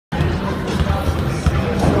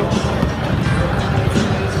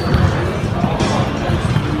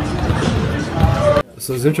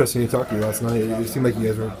So it was interesting to talk to you last night. It seemed like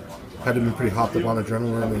you guys had to be pretty hopped up on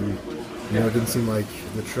adrenaline, and it didn't seem like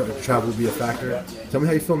the travel would be a factor. Tell me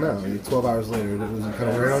how you feel now. 12 hours later, was it kind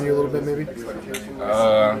of wearing on you a little bit, maybe?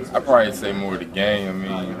 I'd probably say more the game. I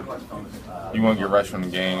mean, you won't get rushed from the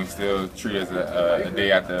game. Still treat it as a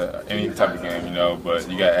day after any type of game,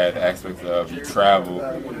 But you got to add the aspects of you travel,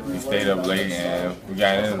 you stayed up late, and we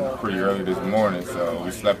got in pretty early this morning, so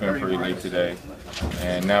we slept in pretty late today.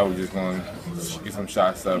 And now we're just going to get some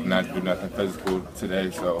shots up, not do nothing physical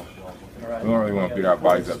today, so we don't really want to beat our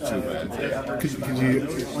bodies up too bad today. Could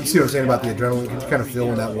you see what I'm saying about the adrenaline? Could you kind of feel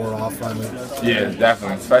when that wore off finally? Yeah,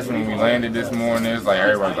 definitely. Especially when we landed this morning, it's like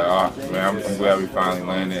everybody's like, oh, man, I'm glad we finally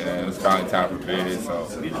landed, and it's finally time for bed.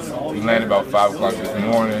 So we landed about 5 o'clock this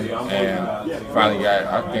morning, and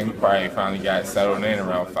I think we probably finally got settled in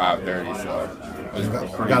around 5:30. So it was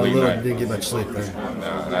got a little, night. didn't get much sleep there.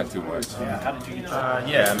 No, not too much.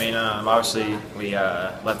 Yeah, I mean, obviously we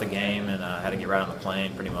left the game and had to get right on the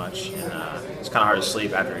plane pretty much. And it's kind of hard to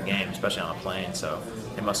sleep after a game, especially on a plane. So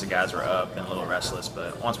I think most of the guys were up and a little restless.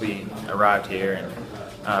 But once we arrived here in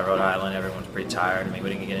Rhode Island, everyone's pretty tired. I mean, we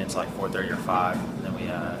didn't get in until like 4:30 or 5. And then we,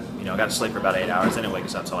 got to sleep for about 8 hours. Then it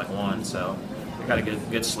wakes us up till like 1. So we got a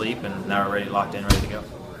good sleep, and now we're locked in, ready to go.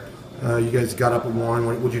 You guys got up at 1.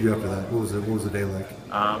 What did you do after that? What was the day like?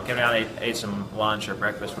 Came down, ate some lunch or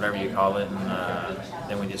breakfast, whatever you call it, and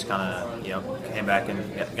then we just kind of, came back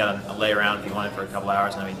and got a lay around if you wanted for a couple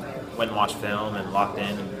hours, and then we went and watched film and locked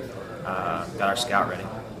in and got our scout ready.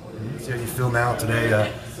 So how you feel now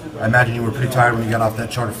today? I imagine you were pretty tired when you got off that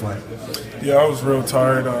charter flight. Yeah, I was real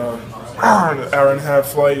tired. An hour and a half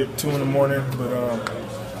flight at 2 in the morning, but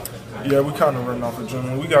yeah, we kind of running off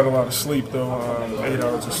adrenaline. We got a lot of sleep though. 8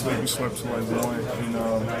 hours of sleep. We slept till like 1,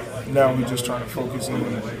 and now we just trying to focus in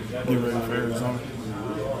and get ready for Arizona.